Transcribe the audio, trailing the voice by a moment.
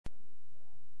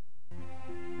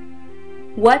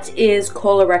What is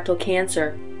colorectal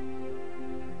cancer?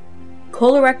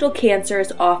 Colorectal cancer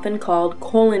is often called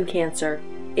colon cancer.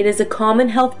 It is a common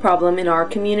health problem in our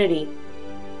community.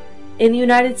 In the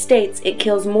United States, it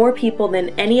kills more people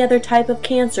than any other type of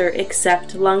cancer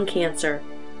except lung cancer.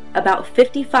 About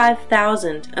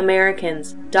 55,000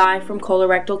 Americans die from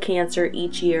colorectal cancer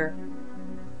each year.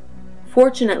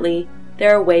 Fortunately,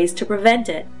 there are ways to prevent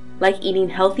it, like eating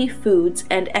healthy foods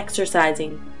and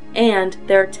exercising, and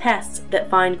there are tests that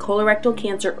find colorectal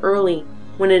cancer early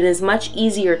when it is much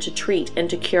easier to treat and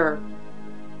to cure.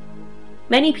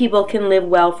 Many people can live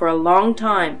well for a long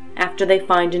time after they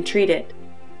find and treat it.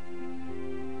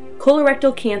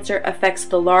 Colorectal cancer affects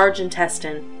the large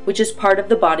intestine, which is part of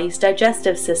the body's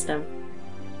digestive system.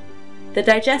 The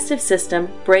digestive system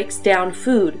breaks down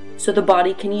food so the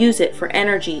body can use it for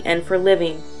energy and for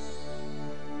living.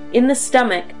 In the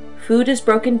stomach, food is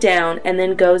broken down and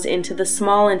then goes into the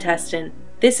small intestine.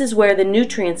 This is where the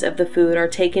nutrients of the food are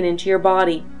taken into your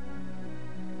body.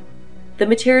 The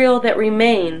material that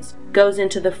remains goes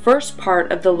into the first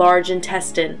part of the large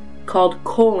intestine, called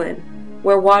colon,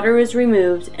 where water is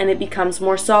removed and it becomes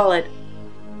more solid.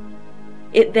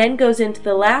 It then goes into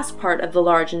the last part of the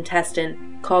large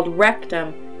intestine, called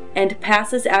rectum, and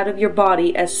passes out of your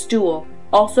body as stool,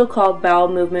 also called bowel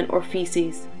movement or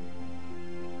feces.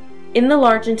 In the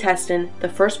large intestine, the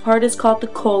first part is called the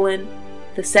colon,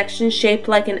 the section shaped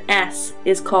like an S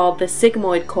is called the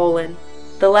sigmoid colon,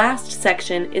 the last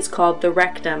section is called the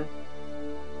rectum.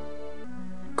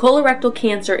 Colorectal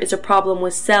cancer is a problem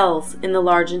with cells in the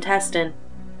large intestine.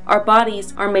 Our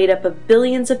bodies are made up of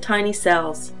billions of tiny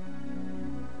cells.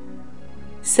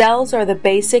 Cells are the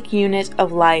basic unit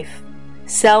of life.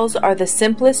 Cells are the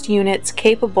simplest units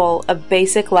capable of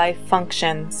basic life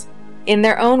functions. In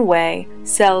their own way,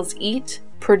 cells eat,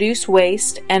 produce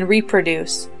waste, and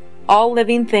reproduce. All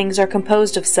living things are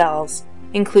composed of cells,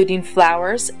 including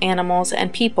flowers, animals,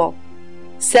 and people.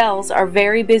 Cells are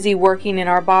very busy working in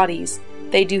our bodies.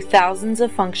 They do thousands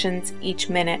of functions each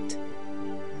minute.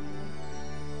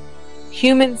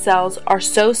 Human cells are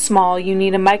so small you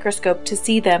need a microscope to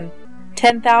see them.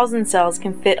 10,000 cells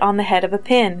can fit on the head of a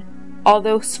pin.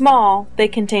 Although small, they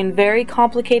contain very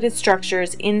complicated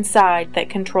structures inside that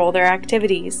control their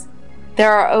activities.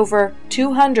 There are over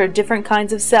 200 different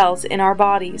kinds of cells in our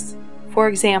bodies. For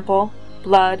example,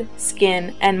 blood,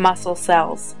 skin, and muscle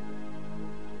cells.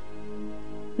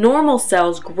 Normal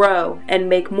cells grow and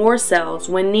make more cells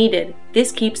when needed.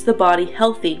 This keeps the body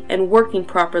healthy and working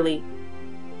properly.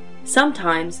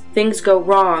 Sometimes things go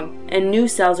wrong and new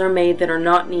cells are made that are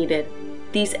not needed.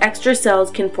 These extra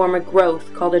cells can form a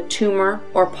growth called a tumor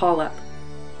or polyp.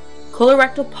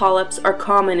 Colorectal polyps are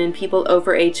common in people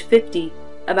over age 50.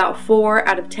 About 4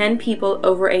 out of 10 people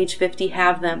over age 50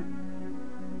 have them.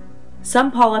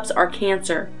 Some polyps are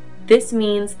cancer. This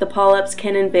means the polyps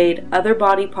can invade other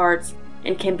body parts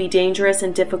and can be dangerous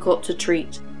and difficult to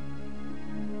treat.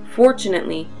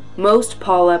 Fortunately, most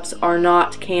polyps are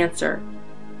not cancer.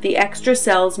 The extra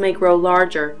cells may grow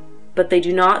larger, but they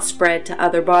do not spread to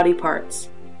other body parts.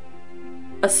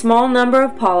 A small number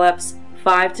of polyps,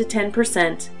 5 to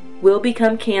 10%, will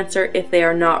become cancer if they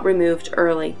are not removed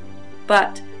early.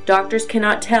 But doctors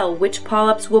cannot tell which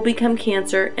polyps will become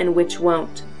cancer and which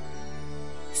won't.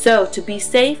 So, to be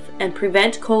safe and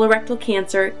prevent colorectal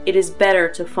cancer, it is better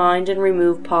to find and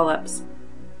remove polyps.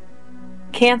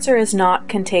 Cancer is not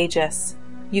contagious.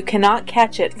 You cannot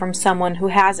catch it from someone who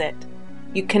has it.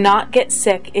 You cannot get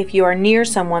sick if you are near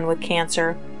someone with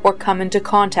cancer or come into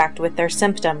contact with their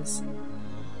symptoms.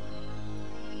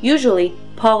 Usually,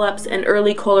 polyps and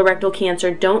early colorectal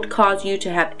cancer don't cause you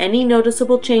to have any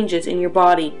noticeable changes in your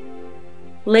body.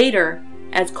 Later,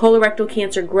 as colorectal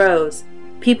cancer grows,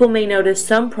 people may notice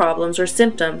some problems or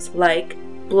symptoms like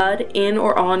blood in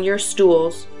or on your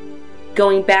stools,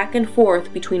 going back and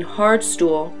forth between hard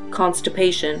stool,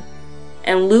 constipation,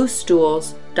 and loose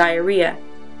stools, diarrhea,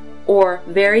 or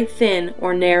very thin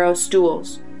or narrow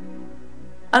stools.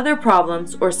 Other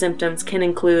problems or symptoms can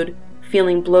include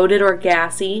feeling bloated or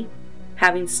gassy,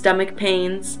 having stomach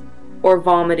pains, or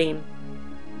vomiting.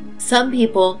 Some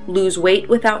people lose weight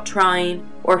without trying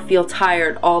or feel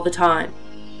tired all the time.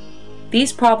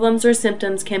 These problems or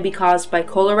symptoms can be caused by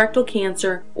colorectal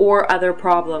cancer or other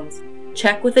problems.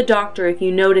 Check with a doctor if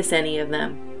you notice any of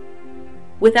them.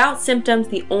 Without symptoms,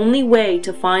 the only way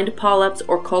to find polyps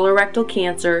or colorectal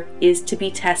cancer is to be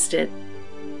tested.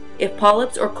 If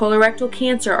polyps or colorectal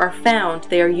cancer are found,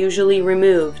 they are usually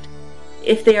removed.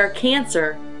 If they are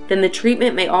cancer, then the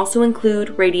treatment may also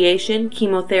include radiation,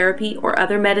 chemotherapy, or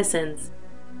other medicines.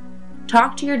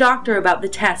 Talk to your doctor about the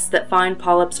tests that find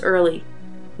polyps early.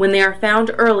 When they are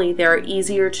found early, they are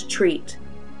easier to treat.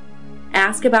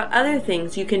 Ask about other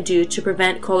things you can do to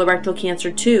prevent colorectal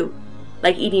cancer too,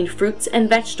 like eating fruits and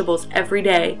vegetables every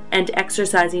day and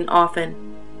exercising often.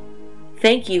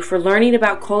 Thank you for learning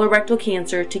about colorectal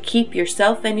cancer to keep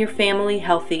yourself and your family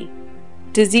healthy.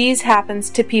 Disease happens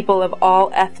to people of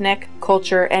all ethnic,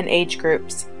 culture, and age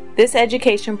groups. This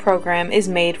education program is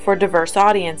made for diverse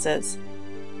audiences.